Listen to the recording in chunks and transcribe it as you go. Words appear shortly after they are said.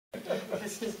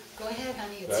Go ahead,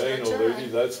 honey, it's That your ain't no turn. lady,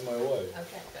 that's my wife.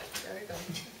 Okay, good, very good.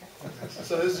 Okay.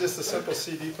 So this is just a simple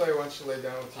CD player. Why don't you lay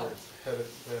down with your head at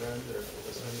that end, or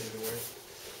this end either way.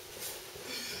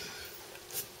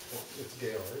 It's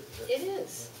Gail, right? It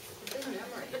is. Good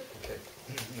memory. Okay.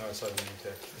 No, I saw the name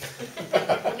tag.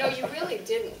 No, you really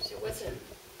didn't. It wasn't.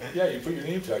 Yeah, you put your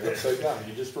name tag upside down,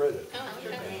 you just read it. Oh,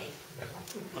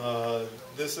 okay.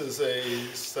 This is a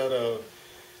set of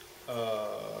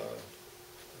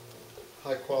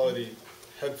high-quality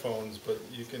headphones, but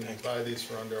you can buy these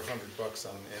for under $100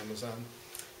 on Amazon.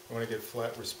 You want to get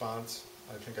flat response.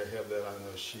 I think I have that on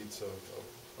those sheets of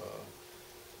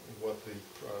what the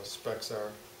specs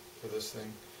are for this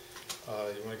thing.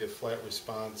 You want to get flat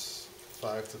response,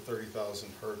 5 to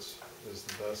 30,000 hertz is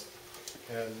the best.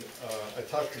 And I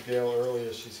talked to Gail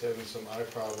earlier. She's having some eye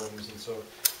problems, and so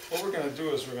what we're going to do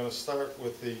is we're going to start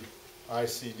with the eye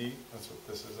CD. That's what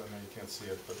this is. I know you can't see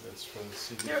it, but it's for the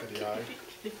CD for the eye.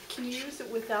 Can you use it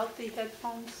without the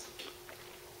headphones?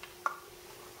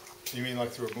 You mean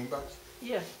like through a boombox?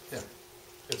 Yeah. Yeah.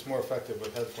 It's more effective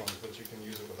with headphones, but you can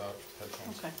use it without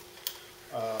headphones. Okay.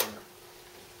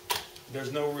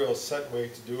 There's no real set way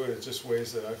to do it. It's just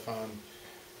ways that I found,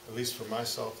 at least for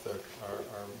myself, that are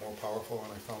more powerful,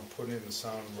 and I found putting the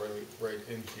sound right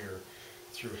in here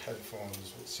through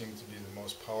headphones would seem to be the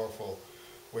most powerful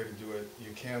way to do it.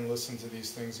 You can listen to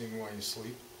these things even while you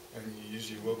sleep, and you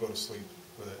usually will go to sleep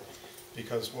with it,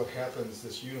 because what happens,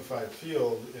 this unified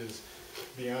field is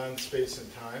beyond space and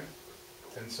time,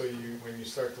 and so when you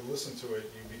start to listen to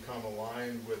it, you become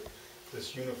aligned with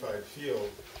this unified field,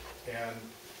 and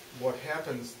what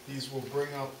happens, these will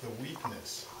bring up the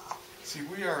weakness. See,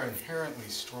 we are inherently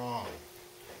strong,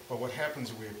 but what happens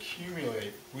is we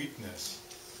accumulate weakness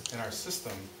in our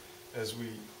system as we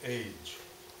age.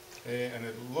 And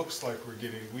it looks like we're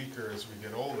getting weaker as we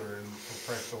get older, and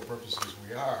for practical purposes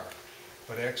we are.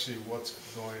 But actually what's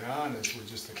going on is we're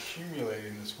just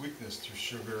accumulating this weakness through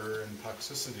sugar and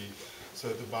toxicity so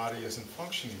that the body isn't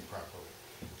functioning properly.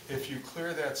 If you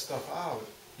clear that stuff out,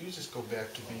 you just go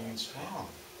back to being strong.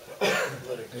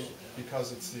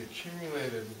 Because it's the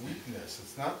accumulated weakness.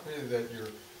 It's not really that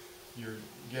you're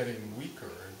getting weaker.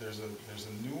 There's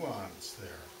a nuance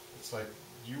there. It's like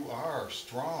you are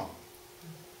strong.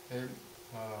 And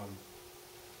I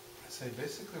say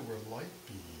basically we're light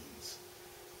beings.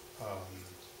 I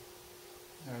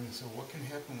mean, so what can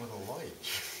happen with a light?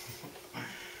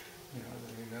 You know,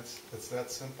 I mean that's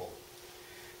that simple.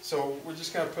 So we're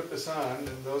just going to put this on,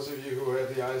 and those of you who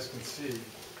have the eyes can see.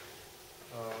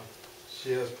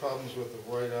 She has problems with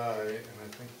the right eye, and I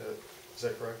think is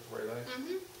that correct, right eye?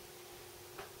 Mm-hmm.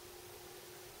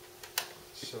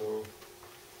 So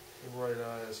the right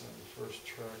eye is on the first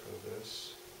track of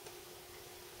this.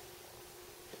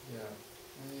 Yeah,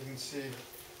 and you can see,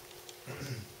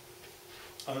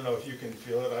 I don't know if you can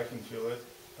feel it, I can feel it.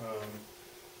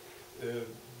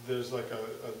 There's like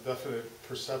a definite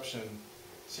perception.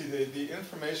 See, the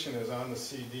information is on the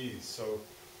CDs, so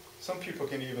some people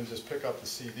can even just pick up the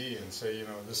CD and say, you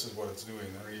know, this is what it's doing.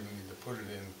 They don't even need to put it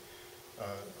in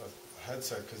a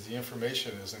headset, because the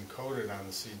information is encoded on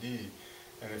the CD,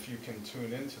 and if you can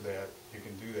tune into that, you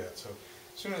can do that. So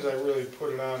as soon as I really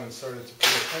put it on and started to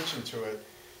pay attention to it,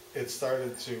 it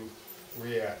started to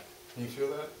react. Can you feel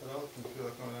that at all? Can you feel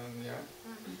that going on in the eye?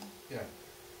 Mm-hmm. Yeah.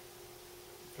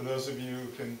 For those of you who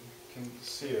can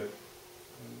see it,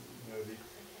 you know, you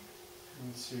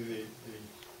can see the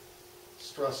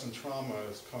stress and trauma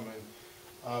is coming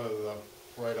out of the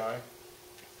right eye.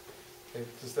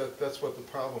 Because that's what the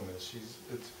problem is.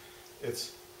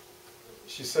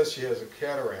 She says she has a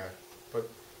cataract, but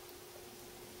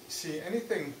see,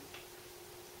 anything,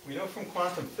 we know from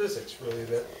quantum physics really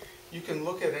that you can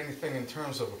look at anything in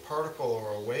terms of a particle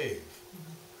or a wave.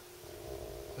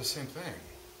 The same thing.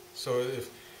 So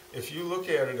if you look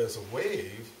at it as a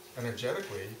wave,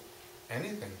 energetically,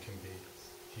 anything can be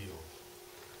healed.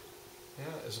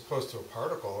 Yeah, as opposed to a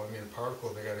particle. I mean, a particle,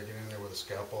 they got to get in there with a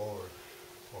scalpel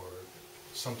or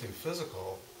something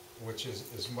physical, which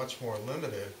is much more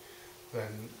limited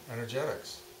than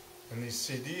energetics. And these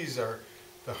CDs are,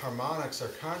 the harmonics are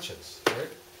conscious, right?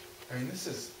 I mean, this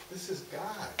is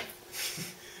God.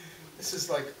 This is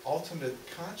like ultimate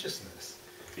consciousness.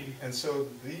 And so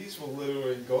these will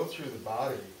literally go through the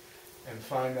body and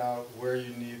find out where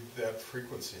you need that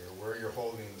frequency or where you're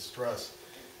holding the stress,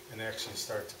 and actually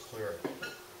start to clear it.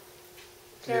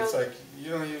 See, it's like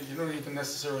you don't even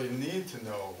necessarily need to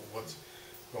know what's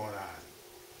going on.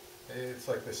 It's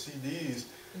like the CDs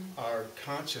are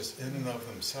conscious in and of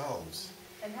themselves.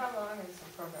 And how long is the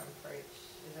program for each?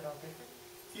 Is it all different?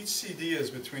 Each CD is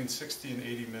between 60 and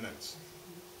 80 minutes.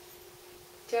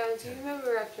 Darrell, do you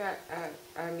remember after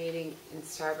our meeting in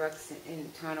Starbucks in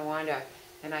Tonawanda,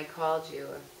 and I called you,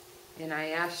 and I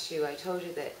asked you, I told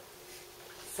you that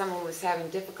someone was having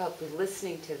difficulty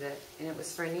listening to this, and it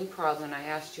was for a knee problem, and I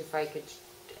asked you if I could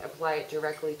apply it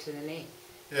directly to the knee.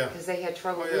 Yeah. Because they had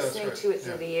trouble Oh, yeah, that's listening right. to it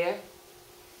through Yeah. the ear.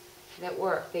 That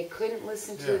worked. They couldn't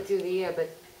listen to it through the ear, but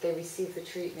they received the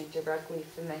treatment directly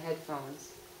from the headphones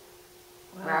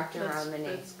wrapped around the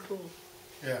knee. That's cool.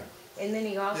 Yeah. And then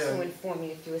he also Yeah. informed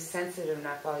me if you were sensitive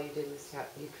enough, all you did was tap,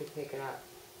 you could pick it up.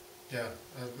 Yeah,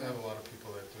 I have a lot of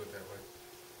people that do it that way.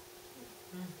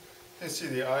 You see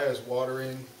the eye is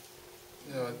watering,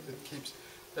 you know, it keeps,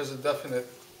 there's a definite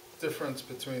difference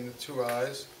between the two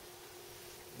eyes.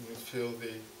 You feel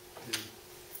the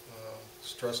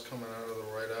stress coming out of the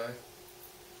right eye.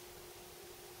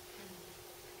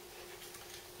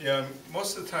 Yeah,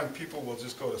 most of the time people will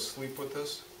just go to sleep with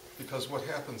this, because what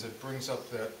happens, it brings up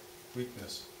that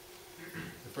weakness.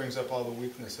 It brings up all the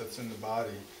weakness that's in the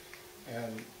body.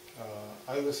 And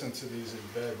I listen to these in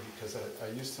bed because I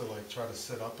used to like try to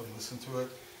sit up and listen to it,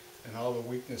 and all the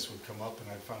weakness would come up and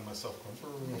I'd find myself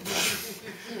going,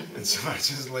 and so I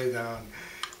just lay down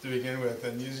to begin with,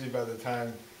 and usually by the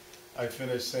time I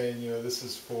finish saying, you know, this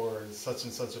is for such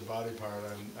and such a body part,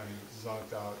 I'm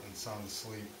zonked out and sound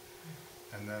asleep.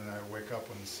 And then I wake up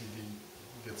when the CD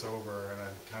gets over, and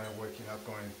I'm kind of waking up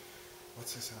going,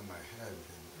 what's this on my head?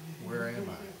 And where am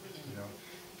I? You know,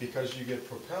 because you get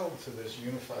propelled to this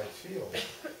unified field,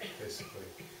 basically.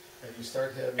 And you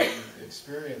start having the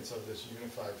experience of this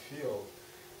unified field,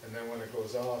 and then when it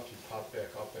goes off, you pop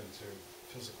back up into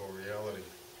physical reality.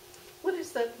 What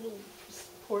is that little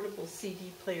portable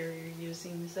CD player you're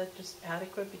using? Is that just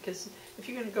adequate? Because if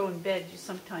you're going to go in bed, you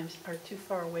sometimes are too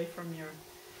far away from your,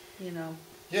 you know,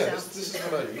 Yeah, sound this is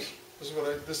system. what I use.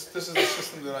 This is the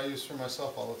system that I use for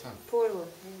myself all the time. Portable.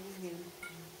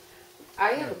 I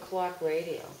have a clock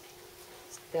radio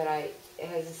that it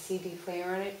has a CD player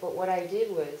on it, but what I did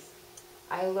was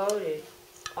I loaded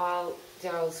all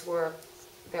Darrell's work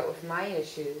that was my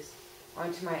issues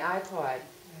onto my iPod,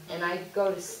 and I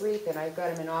go to sleep and I've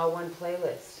got them in all one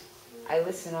playlist. I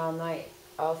listen all night,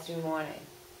 all through morning.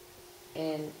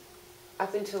 And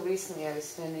up until recently I was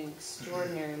spending an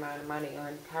extraordinary amount of money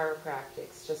on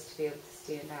chiropractics just to be able to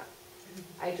stand up.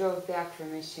 I drove back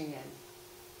from Michigan,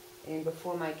 and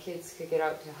before my kids could get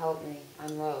out to help me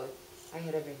unload, I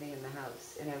had everything in the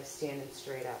house, and I was standing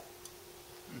straight up.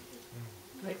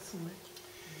 Excellent.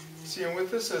 See, and with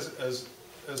this as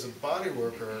a body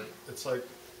worker, it's like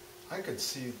I could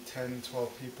see 10,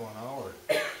 12 people an hour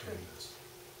doing this,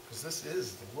 because this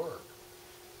is the work.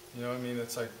 You know what I mean?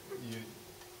 It's like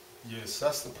you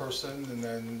assess the person, and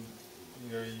then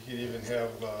you know you can even have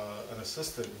an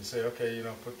assistant. You say, okay, you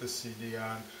know, put this CD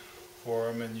on for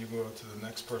them, and you go to the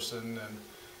next person, and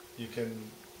you can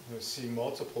see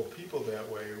multiple people that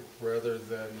way rather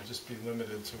than just be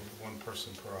limited to one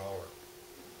person per hour.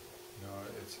 You know,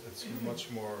 it's much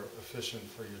more efficient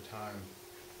for your time.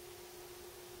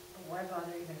 Why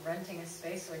bother even renting a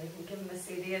space when you can give them a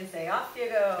CD and say, off you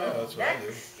go, Yeah, that's what I do.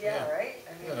 next, yeah, Yeah. right?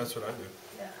 I mean, Yeah, that's what I do.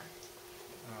 yeah.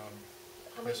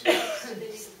 How many times do they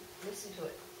need to listen to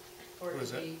it for What it is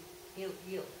to that? be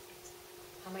healed?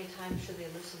 How many times should they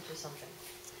listen to something?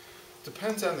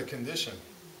 Depends on the condition.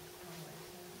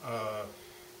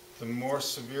 The more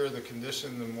severe the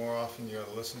condition, the more often you got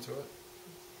to listen to it.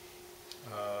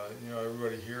 You know,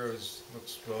 everybody here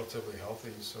looks relatively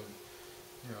healthy, so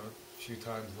you know, a few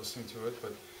times listening to it.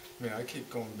 But I mean, I keep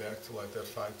going back to like that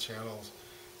 5 channels.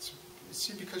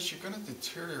 See, because you're going to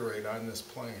deteriorate on this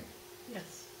plane.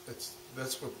 Yes.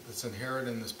 That's inherent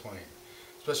in this plane.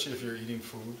 Especially if you're eating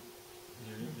food,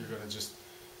 you're going to just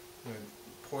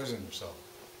poison yourself,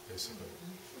 basically.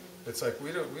 It's like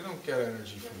we don't get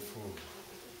energy from food.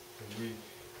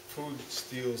 Food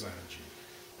steals energy.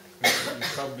 You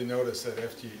probably notice that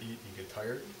after you eat, you get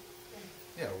tired.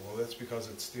 Yeah, well, that's because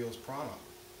it steals prana.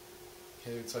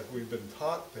 Okay, it's like we've been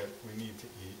taught that we need to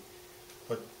eat,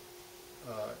 but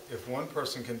if one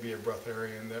person can be a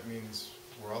breatharian, that means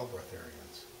we're all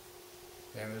breatharians.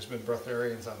 And there's been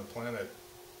breatharians on the planet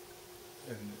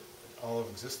in all of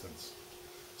existence.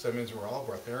 So that means we're all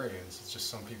breatharians, it's just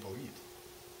some people eat.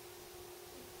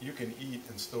 You can eat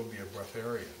and still be a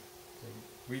breatharian.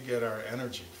 We get our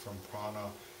energy from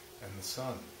prana and the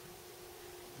sun.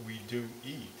 We do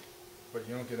eat, but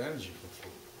you don't get energy from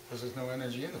food, because there's no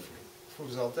energy in the food. Food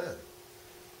is all dead.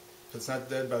 If it's not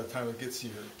dead by the time it gets to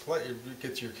your plate, it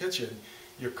gets to your kitchen,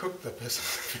 you cook the piss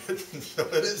of it, so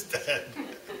it is dead.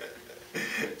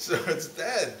 So it's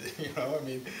dead, you know. I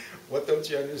mean, what don't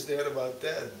you understand about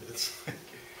dead? It's like,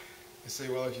 you say,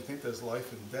 well, if you think there's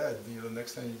life in dead, you know, the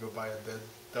next time you go buy a dead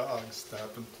dog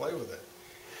stop and play with it.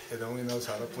 It only knows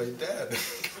how to play dead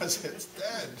because it's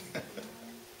dead.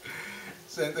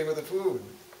 Same thing with the food.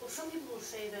 Well, some people will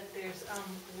say that there's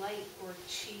light or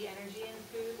chi energy in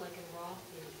food, like in raw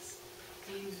foods.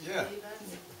 Do you believe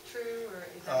that's true, or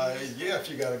is that Yeah, if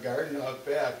you got a garden out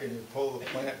back and you pull the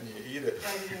plant and you eat it.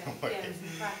 Right, yeah,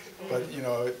 it's practical. But you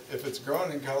know, if it's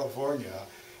grown in California,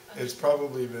 it's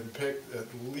probably been picked at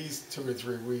least 2 or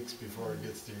 3 weeks before it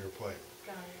gets to your plate.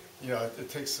 Got it. You know, it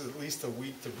takes at least a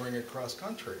week to bring it cross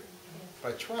country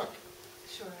by truck.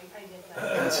 Sure, I get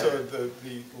that. And so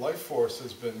the life force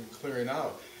has been clearing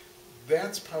out.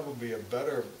 That's probably a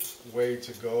better way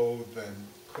to go than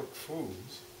cooked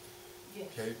foods. Yes.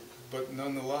 Okay, but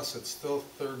nonetheless, it's still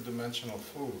third-dimensional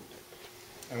food.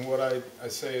 And what I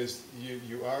say is,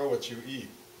 you are what you eat.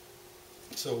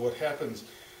 So what happens,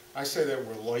 I say that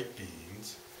we're light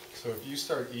beings. So if you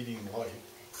start eating light,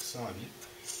 sun,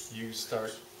 you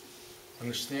start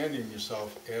understanding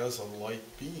yourself as a light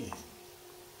being,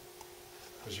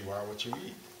 because you are what you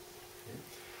eat. Okay?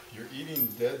 You're eating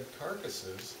dead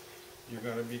carcasses, you're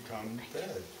going to become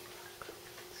dead.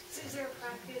 So is there a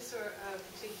practice or a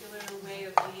particular way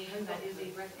of being that is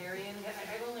a breatharian?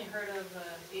 I've only heard of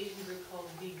an Asian group called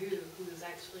Bigu, who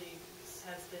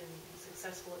has been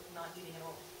successful at not eating at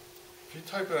all. If you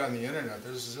type it on the internet,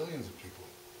 there's zillions of people.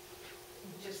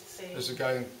 Just saying. There's a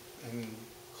guy in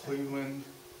Cleveland,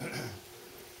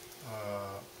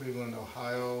 Cleveland,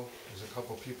 Ohio. There's a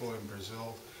couple people in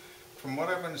Brazil. From what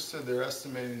I've understood, they're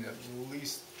estimating at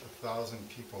least 1,000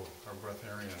 people are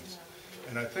breatharians.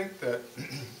 And I think that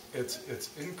it's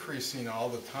increasing all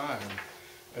the time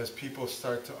as people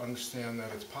start to understand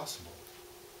that it's possible.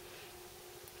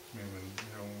 I mean,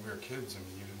 when we were kids,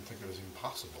 you didn't think it was even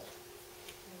possible.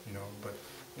 But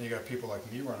you got people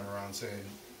like me running around saying,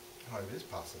 oh, it is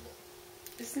possible.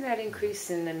 Isn't that increase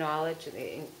in the knowledge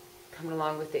coming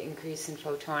along with the increase in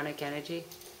photonic energy?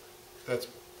 That's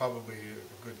probably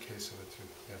a good case of it too,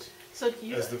 yes. So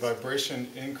as the vibration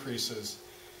increases,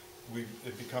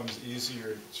 it becomes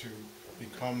easier to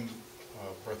become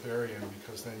breatharian,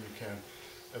 because then you can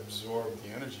absorb the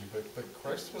energy. But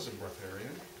Christ was a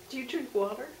breatharian. do you drink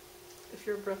water if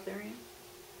you're a breatharian?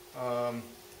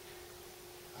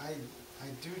 I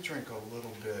do drink a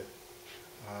little bit.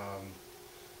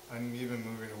 I'm even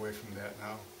moving away from that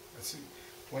now. See,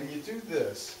 when you do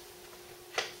this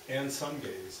and sun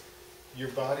gaze, your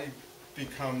body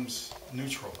becomes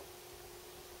neutral.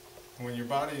 And when your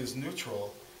body is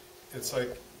neutral, it's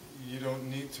like you don't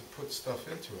need to put stuff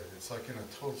into it. It's like in a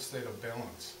total state of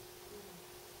balance.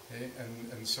 Okay?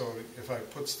 And so if I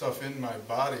put stuff in my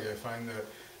body, I find that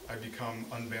I become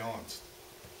unbalanced.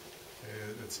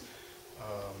 Okay? It's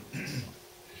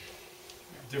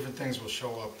different things will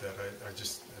show up that I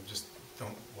just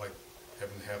don't like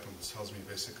having happen. This tells me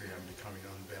basically I'm becoming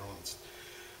unbalanced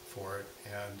for it,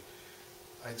 and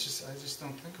I just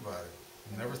don't think about it.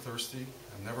 I'm never thirsty.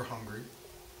 I'm never hungry.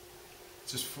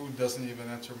 It's just food doesn't even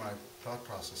enter my thought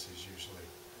processes usually.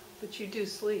 But you do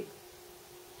sleep.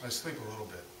 I sleep a little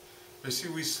bit. But you see,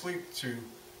 we sleep to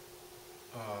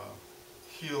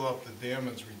heal up the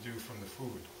damage we do from the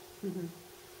food. Mm-hmm.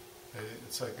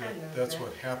 It's like And that's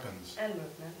movement. what happens. And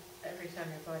movement. Every time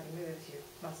your body moves, your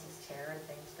muscles tear and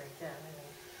things break down.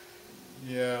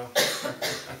 Yeah,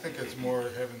 I think it's more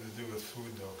having to do with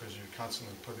food though, because you're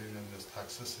constantly putting in this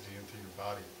toxicity into your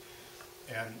body,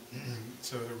 and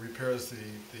so it repairs the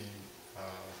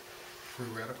free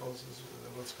radicals, is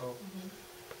what it's called,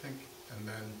 I think, and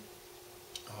then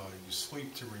you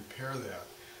sleep to repair that.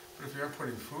 But if you aren't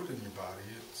putting food in your body,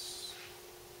 you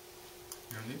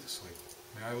don't need to sleep.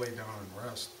 I mean, I lay down and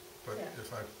rest, but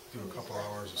if I do a couple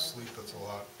hours of sleep, that's a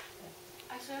lot.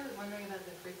 Actually, I was wondering about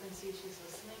the frequency she's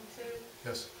listening to.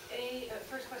 Yes.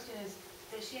 First question is,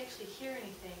 does she actually hear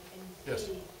anything? And Yes.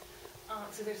 B,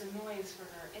 so there's a noise for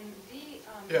her. And B,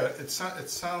 Yeah, it sounds.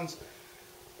 Is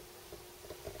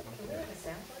there like a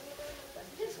sample? I'm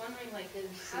just wondering,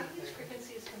 how do these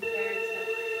frequencies compare to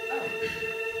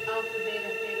alpha,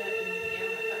 beta, theta, and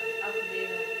gamma? Alpha,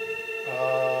 beta.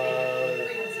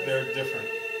 Frequencies. They're different.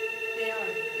 They are.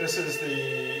 This is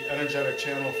the energetic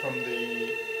channel from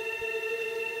the.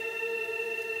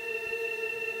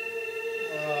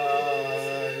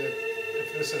 If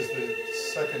this is the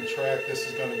second track, this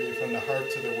is going to be from the heart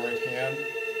to the right hand.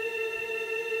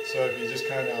 So if you just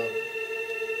kind of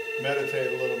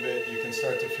meditate a little bit, you can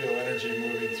start to feel energy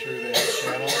moving through that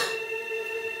channel.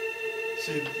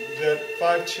 See, that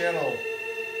 5-channel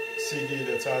CD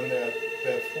that's on that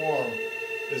form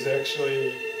is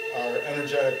actually our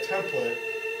energetic template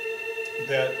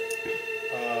that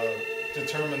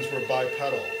determines we're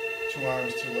bipedal, 2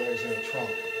 arms, 2 legs, and a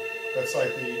trunk. that's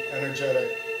like the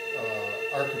energetic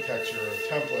architecture or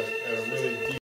template at a really